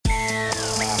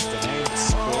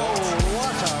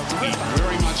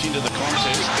into the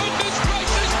contest. Goodness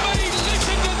gracious me,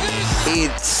 listen to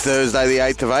this! It's Thursday the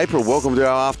 8th of April. Welcome to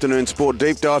our afternoon sport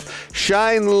deep dive.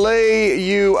 Shane Lee,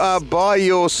 you are by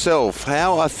yourself.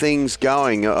 How are things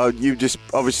going? You've just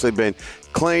obviously been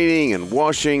cleaning and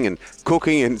washing and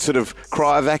cooking and sort of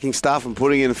cryovacking stuff and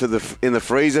putting in the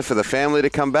freezer for the family to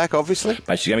come back, obviously.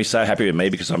 Mate, she's going to be so happy with me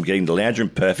because I'm getting the lounge room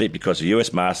perfect because the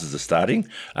US Masters are starting.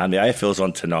 The AFL's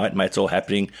on tonight, mate. It's all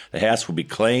happening. The house will be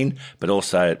clean, but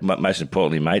also, most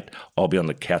importantly, mate, I'll be on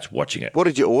the couch watching it. What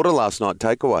did you order last night,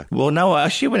 takeaway? Well, no, I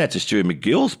actually went out to Stuart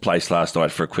McGill's place last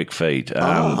night for a quick feed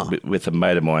with a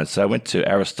mate of mine. So I went to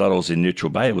Aristotle's in Neutral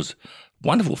Bay. It was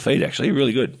wonderful feed, actually.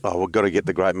 Really good. Oh, we've got to get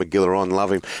the great McGiller on.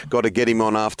 Love him. Got to get him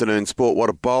on Afternoon Sport.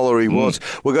 What a bowler he was.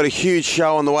 We've got a huge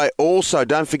show on the way. Also,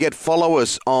 don't forget, follow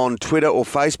us on Twitter or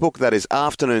Facebook. That is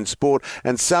Afternoon Sport.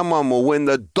 And someone will win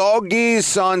the Doggies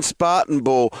signed Spartan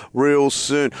ball real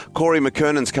soon. Corey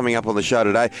McKernan's coming up on the show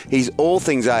today. He's all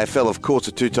things AFL, of course,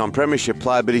 a two-time premiership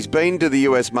player, but he's been to the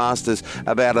US Masters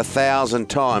about 1,000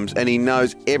 times and he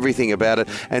knows everything about it.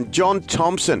 And John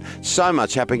Thompson, so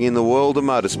much happening in the world of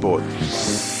motorsport.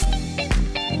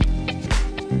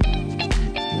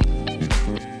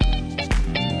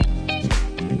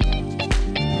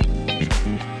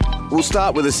 We'll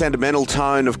start with a sentimental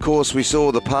tone. Of course, we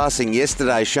saw the passing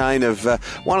yesterday, Shane, of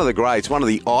one of the greats, one of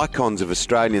the icons of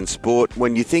Australian sport.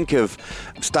 When you think of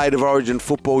State of Origin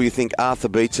football, you think Arthur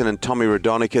Beetson and Tommy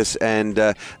Raudonikis, and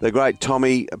the great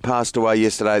Tommy passed away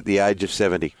yesterday at the age of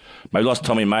 70. We lost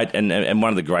Tommy, mate, and one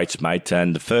of the greats, mate,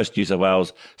 and the first New South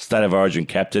Wales State of Origin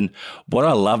captain. What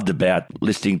I loved about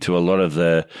listening to a lot of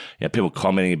the people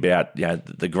commenting about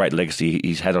the great legacy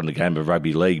he's had on the game of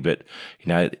rugby league, but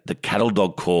the cattle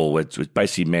dog call, which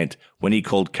basically meant when he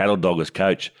called cattle dog as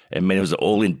coach, it meant it was an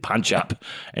all-in punch-up.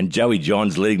 And Joey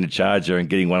Johns leading the charge there and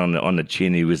getting one on the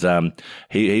chin. He was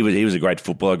he was a great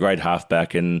footballer, a great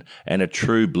halfback, and a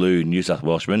true blue New South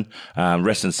Welshman.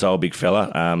 Rest in soul, big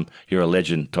fella. You're a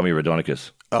legend, Tommy Raudonikis.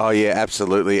 Oh, yeah,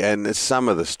 absolutely. And some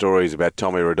of the stories about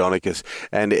Tommy Raudonikis,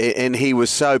 and he was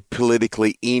so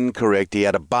politically incorrect. He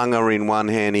had a bunger in one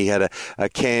hand, he had a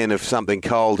can of something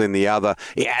cold in the other.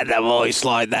 He had a voice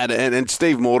like that. And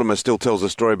Steve Mortimer still tells a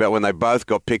story about when they both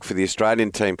got picked for the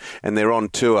Australian team and they're on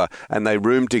tour and they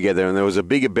roomed together and there was a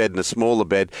bigger bed and a smaller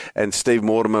bed, and Steve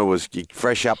Mortimer was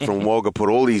fresh up from Wagga, put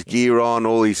all his gear on,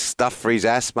 all his stuff for his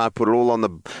asthma, put it all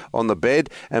on the bed,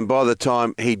 and by the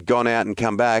time he'd gone out and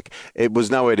come back, it was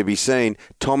nowhere to be seen.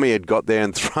 Tommy had got there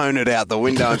and thrown it out the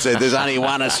window and said, "There's only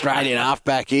one Australian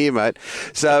halfback here, mate."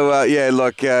 So,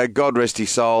 God rest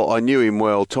his soul. I knew him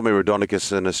well. Tommy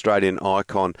Raudonikis, an Australian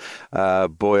icon.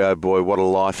 Boy, oh boy, what a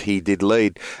life he did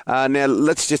lead. Now,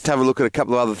 let's just have a look at a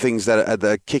couple of other things that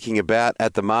are kicking about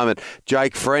at the moment.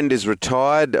 Jake Friend is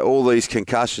retired. All these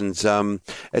concussions.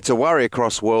 It's a worry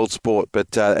across world sport,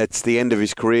 but it's the end of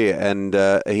his career, and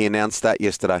he announced that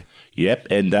yesterday. Yep,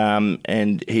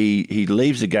 and he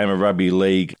leaves the game of rugby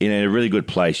league in a really good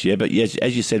place, yeah. But yes,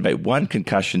 as you said, mate, one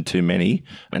concussion too many,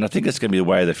 and I think that's going to be the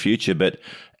way of the future. But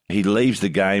he leaves the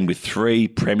game with 3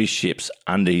 premierships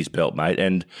under his belt, mate.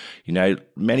 And,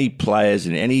 many players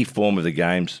in any form of the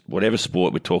games, whatever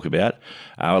sport we talk about,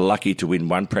 are lucky to win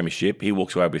 1 premiership. He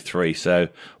walks away with 3. So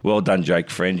well done, Jake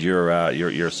Friend. You're a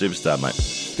superstar, mate.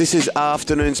 This is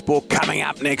Afternoon Sport. Coming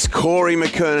up next, Corey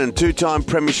McKernan, 2-time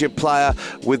premiership player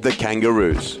with the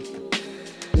Kangaroos.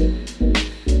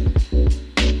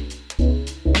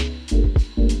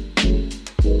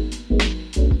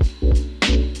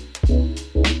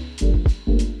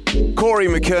 Corey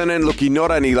McKernan, look, he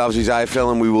not only loves his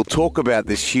AFL, and we will talk about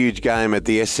this huge game at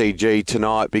the SCG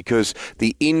tonight because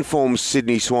the informed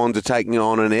Sydney Swans are taking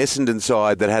on an Essendon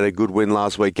side that had a good win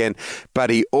last weekend, but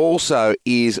he also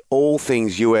is all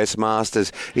things US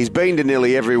Masters. He's been to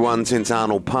nearly every one since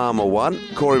Arnold Palmer won.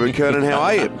 Corey McKernan, how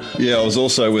are you? Yeah, I was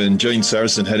also when Gene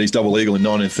Saracen had his double eagle in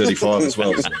 1935 as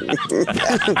well.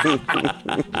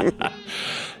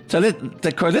 So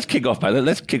let's kick off, mate.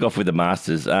 Let's kick off with the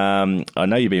Masters. I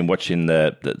know you've been watching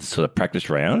the sort of practice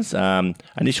rounds.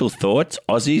 Initial thoughts,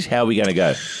 Aussies, how are we going to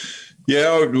go?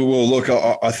 Yeah, well, look,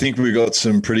 I think we've got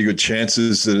some pretty good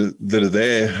chances that are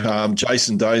there.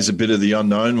 Jason Day's a bit of the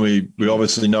unknown. We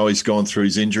obviously know he's gone through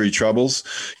his injury troubles.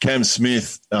 Cam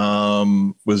Smith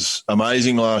was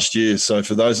amazing last year. So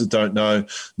for those that don't know,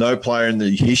 no player in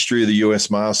the history of the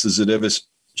US Masters had ever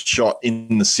shot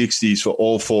in the 60s for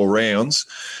all 4 rounds.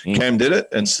 Cam did it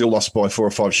and still lost by 4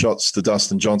 or 5 shots to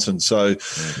Dustin Johnson. So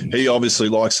he obviously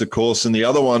likes the course. And the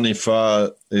other one, if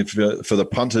for the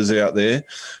punters out there,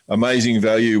 amazing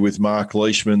value with Mark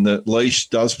Leishman. That Leish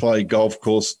does play golf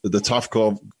course, the tough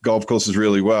golf courses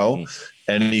really well,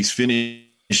 and he's finished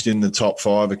finished in the top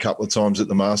 5 a couple of times at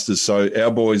the Masters. So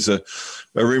our boys are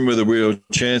in with a real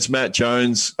chance. Matt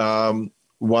Jones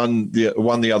won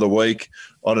the other week.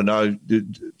 I don't know.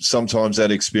 Sometimes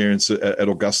that experience at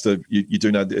Augusta, you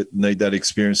do need that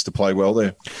experience to play well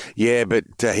there. Yeah, but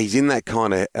he's in that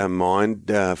kind of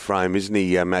mind frame, isn't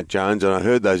he, Matt Jones? And I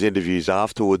heard those interviews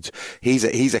afterwards.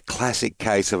 He's a classic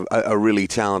case of a really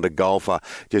talented golfer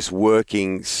just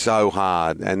working so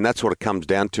hard, and that's what it comes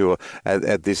down to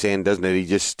at this end, doesn't it?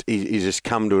 He's just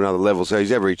come to another level, so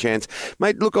he's every chance.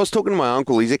 Mate, look, I was talking to my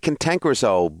uncle. He's a cantankerous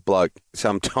old bloke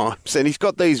sometimes, and he's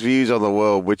got these views on the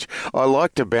world, which I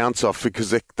like to bounce off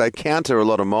because they counter a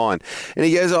lot of mine. And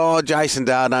he goes, "Oh, Jason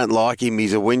Day, I don't like him.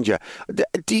 He's a whinger."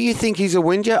 Do you think he's a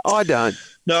whinger? I don't.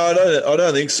 No, I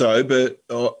don't think so. But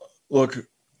look,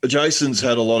 Jason's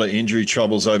had a lot of injury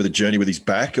troubles over the journey with his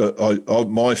back.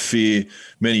 My fear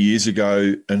many years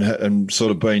ago, and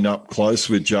sort of been up close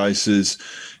with Jace, is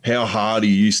how hard he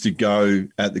used to go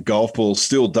at the golf ball.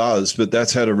 Still does, but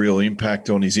that's had a real impact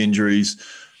on his injuries.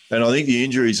 And I think the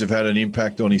injuries have had an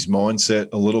impact on his mindset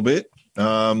a little bit.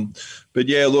 But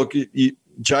yeah, look,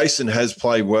 Jason has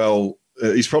played well.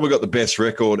 He's probably got the best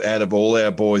record out of all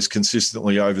our boys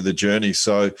consistently over the journey.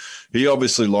 So he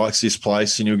obviously likes this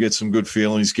place, and you'll get some good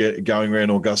feelings going around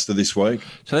Augusta this week.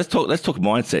 So let's talk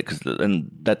mindset, and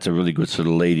that's a really good sort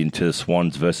of lead into the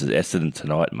Swans versus Essendon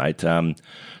tonight, mate. The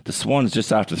Swans,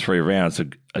 just after 3 rounds,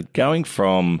 are going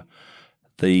from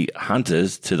the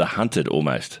hunters to the hunted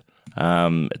almost.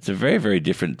 It's a very, very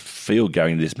different feel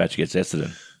going into this match against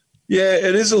Essendon. Yeah,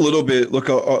 it is a little bit. Look,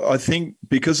 I think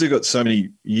because they've got so many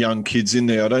young kids in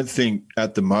there, I don't think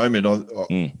at the moment,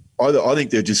 I think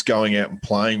they're just going out and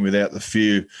playing without the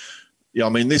fear. Yeah, I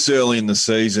mean, this early in the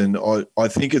season, I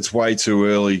think it's way too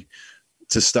early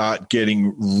to start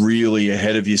getting really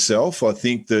ahead of yourself. I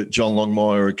think that John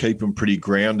Longmire will keep them pretty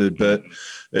grounded, but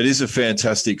it is a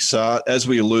fantastic start. As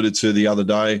we alluded to the other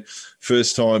day,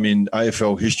 first time in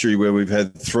AFL history where we've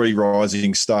had 3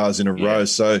 rising stars in a row.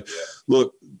 So,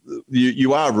 look,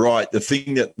 you are right. The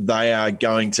thing that they are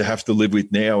going to have to live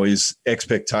with now is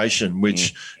expectation,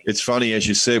 which it's funny, as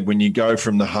you said, when you go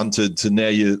from the hunted to now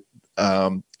you're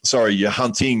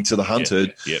hunting to the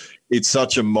hunted. Yep. It's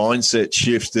such a mindset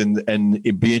shift, and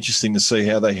it'd be interesting to see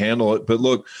how they handle it. But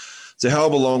look, it's a hell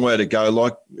of a long way to go.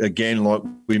 Like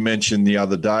we mentioned the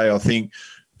other day, I think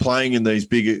playing in these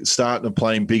starting to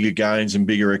play in bigger games and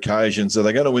bigger occasions. Are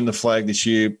they going to win the flag this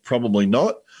year? Probably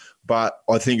not. But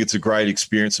I think it's a great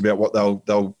experience about what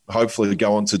they'll hopefully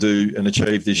go on to do and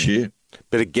achieve this year.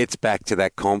 But it gets back to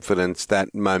that confidence,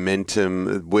 that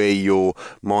momentum, where your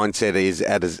mindset is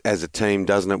as a team,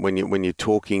 doesn't it? When you're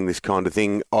talking this kind of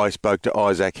thing. I spoke to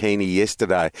Isaac Heaney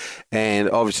yesterday, and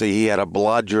obviously he had a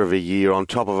bludger of a year on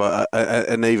top of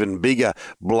an even bigger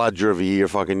bludger of a year,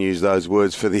 if I can use those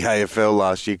words, for the AFL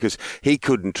last year, because he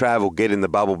couldn't travel, get in the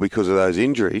bubble because of those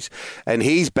injuries, and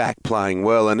he's back playing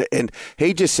well. And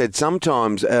he just said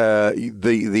sometimes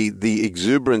the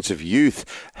exuberance of youth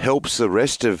helps the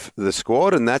rest of the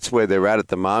squad, and that's where they're at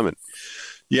the moment.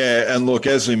 Yeah, and look,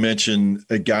 as we mentioned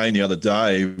again the other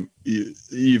day,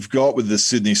 you've got with the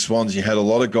Sydney Swans, you had a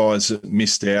lot of guys that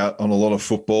missed out on a lot of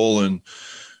football, and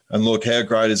look, how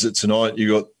great is it tonight? You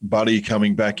got Buddy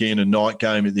coming back in, a night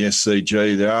game at the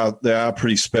SCG. They are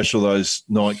pretty special, those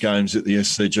night games at the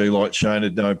SCG, like Shane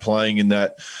had playing in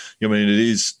that. I mean,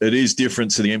 it is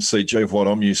different to the MCG of what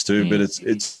I'm used to, but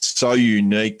it's so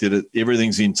unique that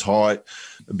everything's in tight.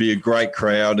 It'd be a great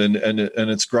crowd, and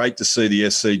it's great to see the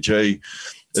SCG.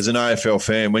 As an AFL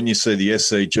fan, when you see the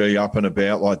SCG up and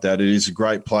about like that, it is a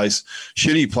great place.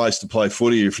 Shitty place to play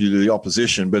footy if you're the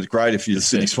opposition, but great if you're the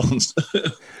Sydney Swans.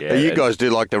 Yeah, you guys do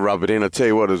like to rub it in. I tell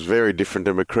you what, it was very different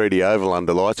to McCready Oval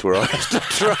under lights where I used to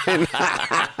train.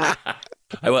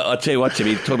 Hey, well, I'll tell you what,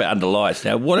 Timmy, talking about under lights.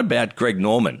 Now, what about Greg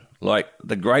Norman? Like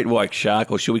the great white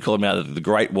shark, or should we call him out the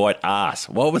great white arse?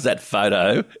 What was that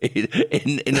photo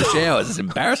in the showers? It's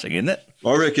embarrassing, isn't it?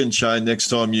 I reckon, Shane, next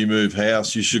time you move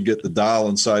house, you should get the dial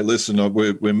and say, listen,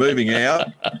 we're moving out.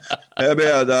 How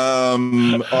about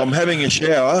I'm having a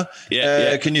shower.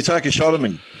 Can you take a shot of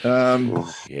me?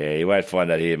 Yeah, you won't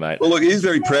find that here, mate. Well, look, he's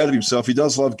very proud of himself. He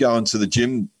does love going to the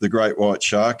gym, the great white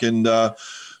shark. And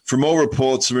from all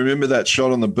reports, remember that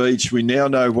shot on the beach, we now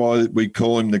know why we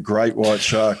call him the great white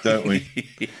shark, don't we?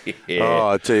 Yeah. Oh,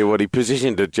 I tell you what, he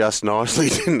positioned it just nicely,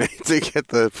 didn't he, to get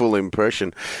the full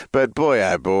impression. But boy,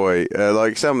 oh boy,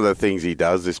 like some of the things he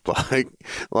does, this bloke,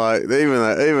 like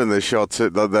even the shots,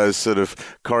 those sort of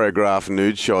choreographed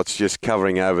nude shots, just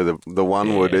covering over the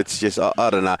one wood. It's just I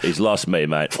don't know. He's lost me,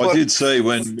 mate. I did see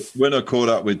when I caught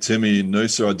up with Timmy in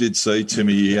Noosa, I did see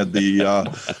Timmy. He had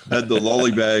the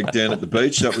lolly bag down at the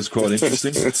beach. That was quite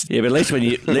interesting. Yeah, but at least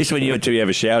when you and Timmy have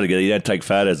a shower together, you don't take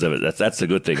photos of it. That's the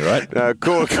good thing, right?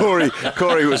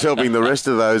 Corey was helping the rest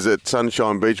of those at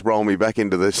Sunshine Beach roll me back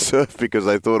into the surf because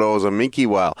they thought I was a minke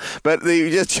whale. But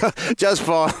just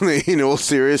finally, in all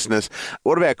seriousness,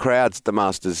 what about crowds at the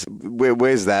Masters?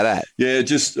 Where's that at? Yeah,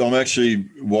 I'm actually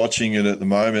watching it at the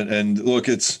moment, and look,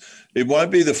 it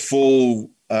won't be the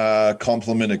full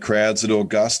complement of crowds at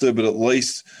Augusta, but at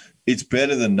least it's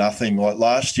better than nothing. Like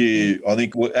last year, I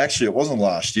think. Well, actually, it wasn't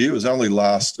last year. It was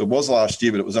last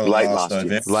year, but it was only last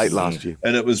November. Late last year,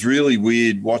 and it was really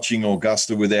weird watching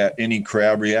Augusta without any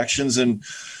crowd reactions. And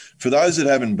for those that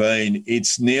haven't been,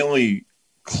 it's nearly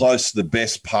close to the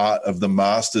best part of the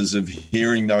Masters of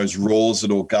hearing those roars at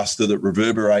Augusta that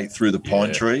reverberate through the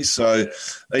pine trees. So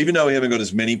even though we haven't got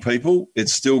as many people,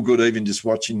 it's still good even just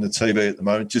watching the TV at the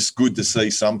moment. Just good to see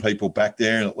some people back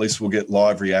there, and at least we'll get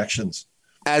live reactions.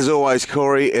 As always,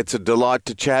 Corey, it's a delight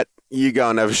to chat. You go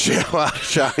and have a shower,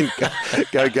 Shane.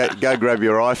 Go grab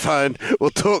your iPhone. We'll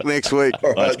talk next week.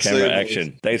 All right, nice camera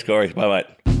action. Thanks, Corey. Bye, mate.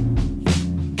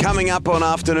 Coming up on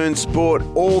Afternoon Sport,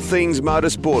 all things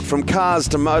motorsport, from cars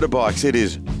to motorbikes, it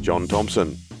is John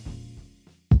Thompson.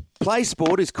 Play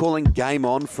Sport is calling Game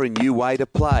On for a new way to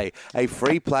play, a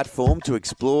free platform to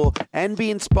explore and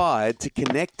be inspired to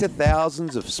connect to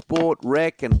thousands of sport,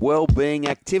 rec and well-being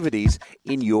activities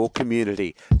in your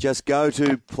community. Just go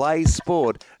to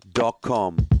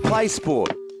playsport.com. Play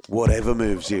Sport, whatever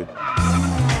moves you.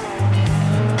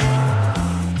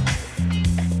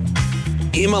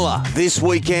 Imola this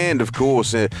weekend, of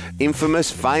course,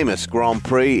 famous Grand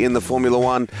Prix in the Formula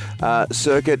One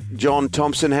circuit. John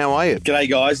Thompson, how are you? G'day,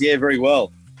 guys. Yeah, very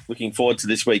well. Looking forward to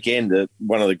this weekend,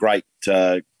 one of the great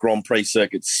Grand Prix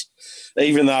circuits,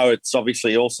 even though it's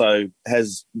obviously also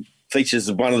has features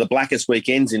of one of the blackest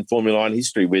weekends in Formula One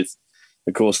history with,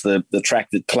 of course, the track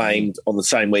that claimed on the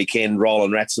same weekend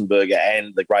Roland Ratzenberger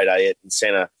and the great Ayrton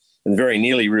Senna, and very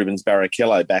nearly Rubens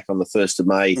Barrichello back on the 1st of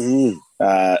May,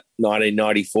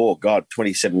 1994. God,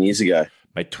 27 years ago.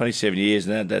 Mate, 27 years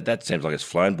now. That seems like it's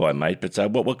flown by, mate. But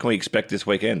what can we expect this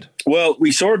weekend? Well,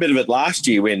 we saw a bit of it last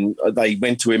year when they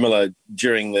went to Imola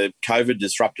during the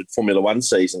COVID-disrupted Formula One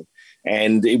season,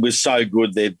 and it was so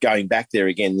good they're going back there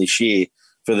again this year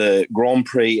for the Grand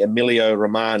Prix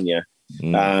Emilia-Romagna.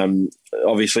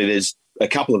 Obviously, there's a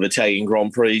couple of Italian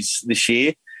Grand Prix this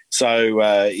year, so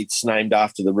it's named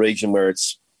after the region where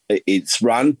it's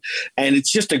run, and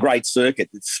it's just a great circuit.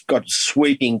 It's got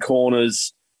sweeping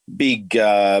corners, big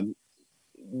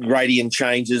gradient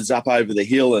changes up over the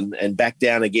hill and back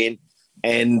down again,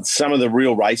 and some of the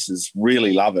real racers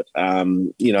really love it.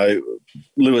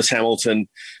 Lewis Hamilton,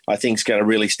 I think, is going to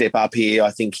really step up here.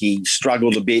 I think he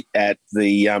struggled a bit at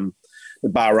the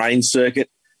Bahrain circuit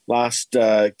last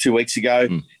 2 weeks ago.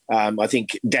 I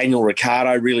think Daniel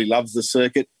Ricciardo really loves the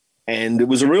circuit. And it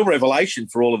was a real revelation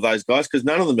for all of those guys because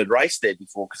none of them had raced there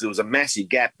before because there was a massive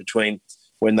gap between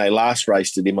when they last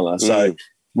raced at Imola. So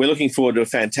we're looking forward to a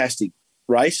fantastic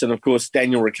race. And, of course,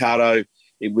 Daniel Ricciardo,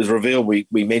 it was revealed, we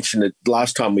mentioned it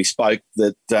last time we spoke,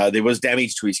 that there was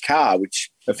damage to his car, which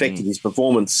affected his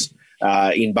performance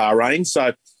in Bahrain.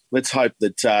 So let's hope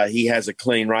that he has a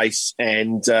clean race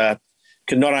and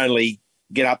can not only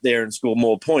get up there and score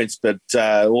more points, but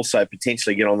also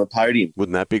potentially get on the podium.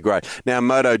 Wouldn't that be great? Now,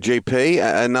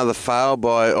 MotoGP, another fail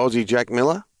by Aussie Jack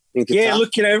Miller. Yeah,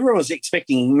 look, everyone was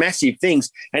expecting massive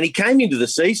things, and he came into the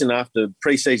season after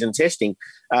pre-season testing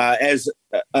as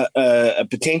a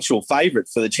potential favourite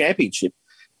for the championship.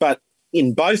 But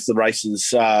in both the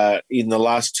races in the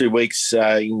last 2 weeks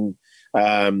in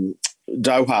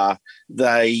Doha,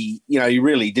 he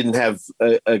really didn't have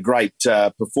a great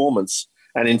performance.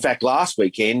 And in fact, last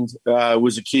weekend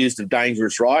was accused of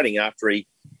dangerous riding after he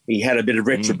had a bit of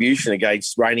retribution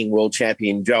against reigning world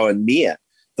champion Joan Mir.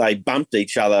 They bumped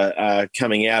each other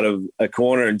coming out of a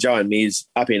corner, and Joan Mir's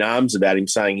up in arms about him,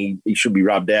 saying he should be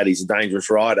rubbed out. He's a dangerous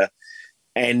rider.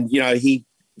 And, he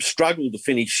struggled to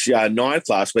finish ninth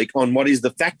last week on what is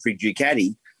the factory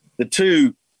Ducati. The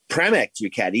two Pramac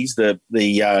Ducatis,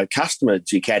 the customer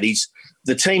Ducatis,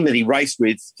 the team that he raced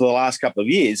with for the last couple of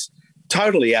years,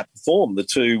 totally outperformed the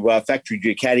two factory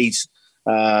Ducatis,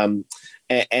 and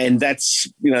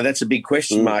that's a big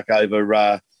question mark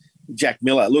over Jack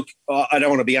Miller. Look, I don't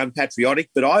want to be unpatriotic,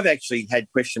 but I've actually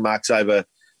had question marks over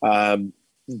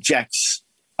Jack's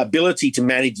ability to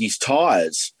manage his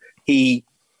tyres.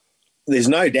 There's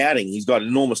no doubting he's got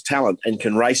enormous talent and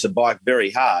can race a bike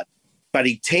very hard, but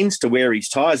he tends to wear his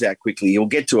tyres out quickly. He'll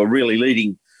get to a really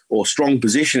leading or strong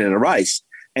position in a race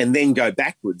and then go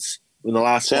backwards in the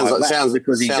last 5 laps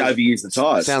because he's overused the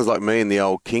tyres. Sounds like me in the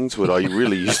old Kingswood. I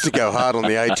really used to go hard on the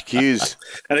HQs.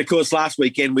 And, of course, last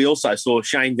weekend we also saw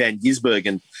Shane van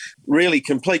Gisbergen really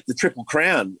complete the Triple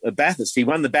Crown at Bathurst. He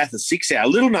won the Bathurst 6 Hour.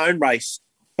 Little-known race,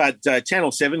 but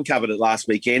Channel 7 covered it last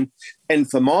weekend. And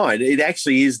for mine, it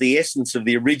actually is the essence of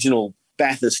the original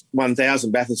Bathurst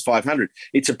 1000, Bathurst 500.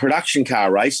 It's a production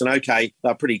car race, and, okay,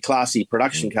 they're pretty classy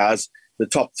production cars. The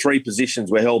top 3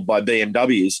 positions were held by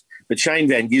BMWs. But Shane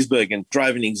van Gisbergen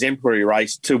drove an exemplary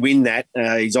race to win that.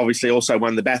 He's obviously also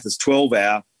won the Bathurst 12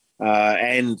 Hour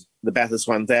and the Bathurst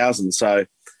 1000. So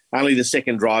only the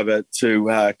second driver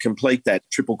to complete that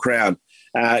Triple Crown.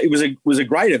 It was a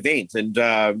great event, and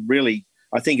really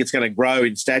I think it's going to grow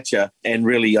in stature, and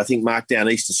really I think mark down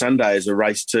Easter Sunday as a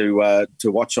race to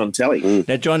watch on telly.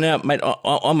 Now, John, mate,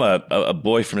 I'm a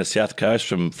boy from the South Coast,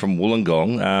 from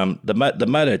Wollongong. The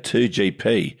Moto2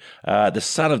 GP, the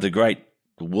son of the great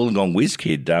Wollongong whiz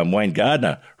kid, Wayne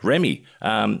Gardner, Remy.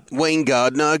 Wayne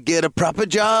Gardner, get a proper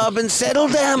job and settle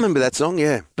down. Remember that song?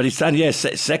 Yeah. But his son,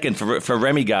 second for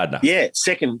Remy Gardner. Yeah,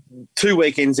 second 2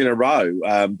 weekends in a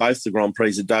row, both the Grand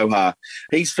Prix at Doha.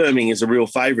 He's firming as a real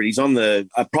favourite. He's on a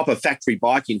proper factory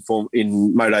bike in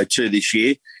Moto2 this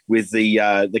year with the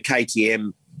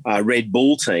KTM Red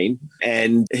Bull team,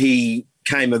 and he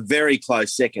came a very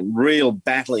close second, real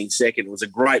battling second. It was a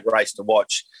great race to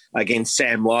watch against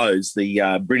Sam Lowes,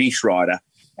 the British rider.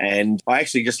 And I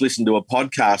actually just listened to a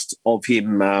podcast of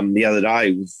him the other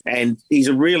day, and he's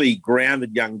a really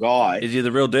grounded young guy. Is he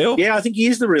the real deal? Yeah, I think he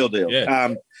is the real deal.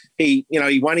 Yeah. He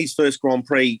won his first Grand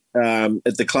Prix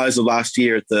at the close of last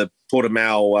year at the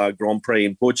Portimao Grand Prix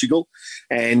in Portugal,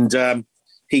 and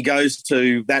he goes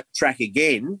to that track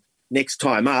again next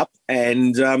time up,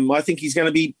 and I think he's going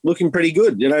to be looking pretty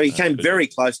good. He came very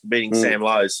close to beating Sam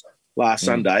Lowes last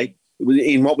Sunday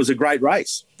in what was a great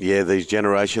race. Yeah, these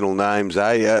generational names,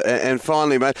 eh? And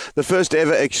finally, mate, the first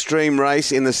ever extreme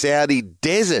race in the Saudi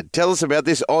desert. Tell us about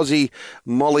this. Aussie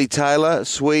Molly Taylor,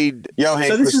 Swede Johan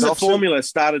So this Kristoffersson. is a formula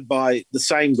started by the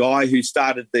same guy who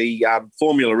started the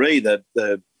Formula E, the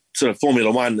sort of Formula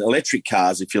One electric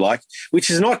cars, if you like, which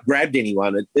has not grabbed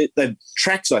anyone. The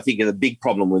tracks, I think, are the big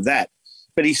problem with that.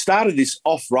 But he started this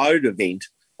off-road event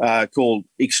called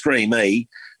Extreme E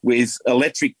with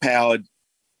electric-powered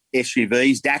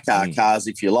SUVs, Dakar cars,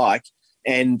 if you like,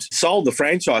 and sold the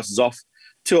franchises off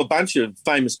to a bunch of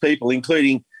famous people,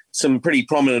 including some pretty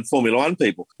prominent Formula One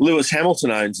people. Lewis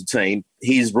Hamilton owns a team.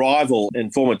 His rival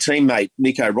and former teammate,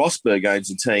 Nico Rosberg,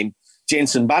 owns a team.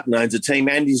 Jenson Button owns a team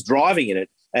and is driving in it.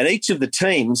 And each of the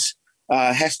teams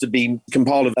has to be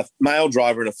compiled of a male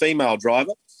driver and a female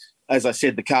driver. As I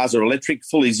said, the cars are electric,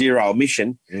 fully zero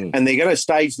emission, and they're going to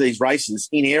stage these races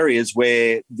in areas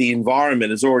where the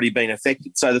environment has already been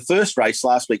affected. So the first race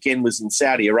last weekend was in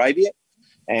Saudi Arabia,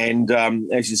 and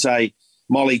as you say,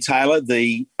 Molly Taylor,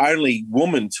 the only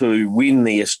woman to win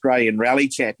the Australian Rally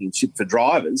Championship for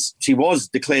drivers. She was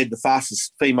declared the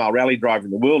fastest female rally driver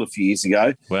in the world a few years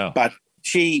ago. Wow. But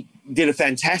she did a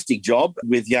fantastic job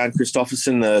with Johan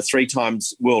Kristoffersson, the 3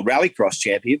 times world rallycross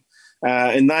champion.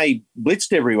 And they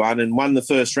blitzed everyone and won the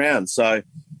first round. So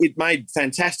it made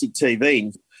fantastic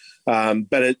TV,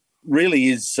 but it really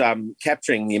is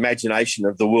capturing the imagination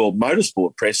of the world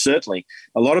motorsport press, certainly.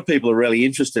 A lot of people are really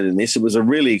interested in this. It was a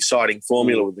really exciting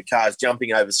formula with the cars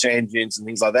jumping over sand dunes and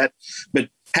things like that. But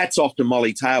hats off to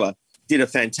Molly Taylor. Did a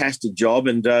fantastic job,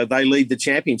 and they lead the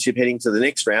championship heading to the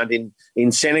next round in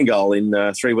Senegal in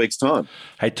 3 weeks' time.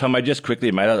 Hey, Tom, just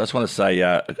quickly, mate, I just want to say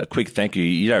a quick thank you.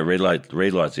 You don't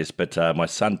realise this, but my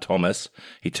son Thomas,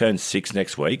 he turns 6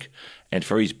 next week, and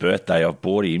for his birthday, I've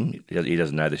bought him, he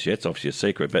doesn't know this yet, it's obviously a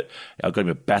secret, but I've got him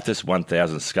a Bathurst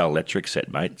 1000 Skull Electric set,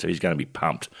 mate, so he's going to be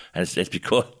pumped. And it's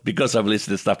because I've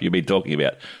listened to stuff you've been talking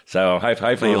about. So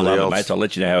hopefully he'll love it, mate, so I'll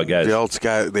let you know how it goes.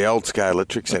 The old scale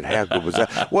electric set, how good was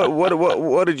that?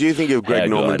 What did you think of Greg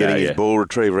Norman getting his ball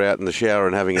retriever out in the shower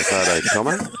and having a photo,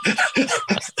 Tomo?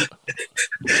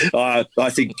 I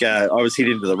think I was hit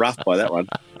into the rough by that one.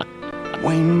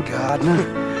 Wayne Gardner,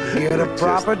 get a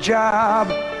proper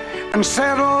job and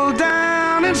settle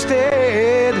down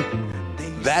instead.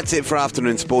 That's it for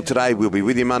Afternoon Sport today. We'll be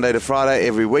with you Monday to Friday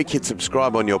every week. Hit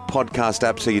subscribe on your podcast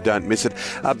app so you don't miss it.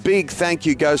 A big thank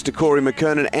you goes to Corey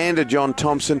McKernan and to John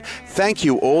Thompson. Thank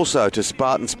you also to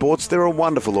Spartan Sports. They're a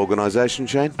wonderful organisation,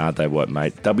 Shane. Aren't they what,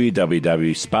 mate?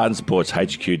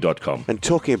 www.spartansportshq.com. And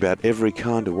talking about every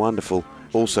kind of wonderful,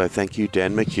 also thank you,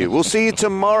 Dan McHugh. We'll see you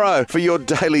tomorrow for your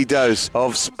daily dose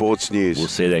of sports news. We'll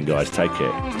see you then, guys. Take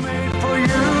care.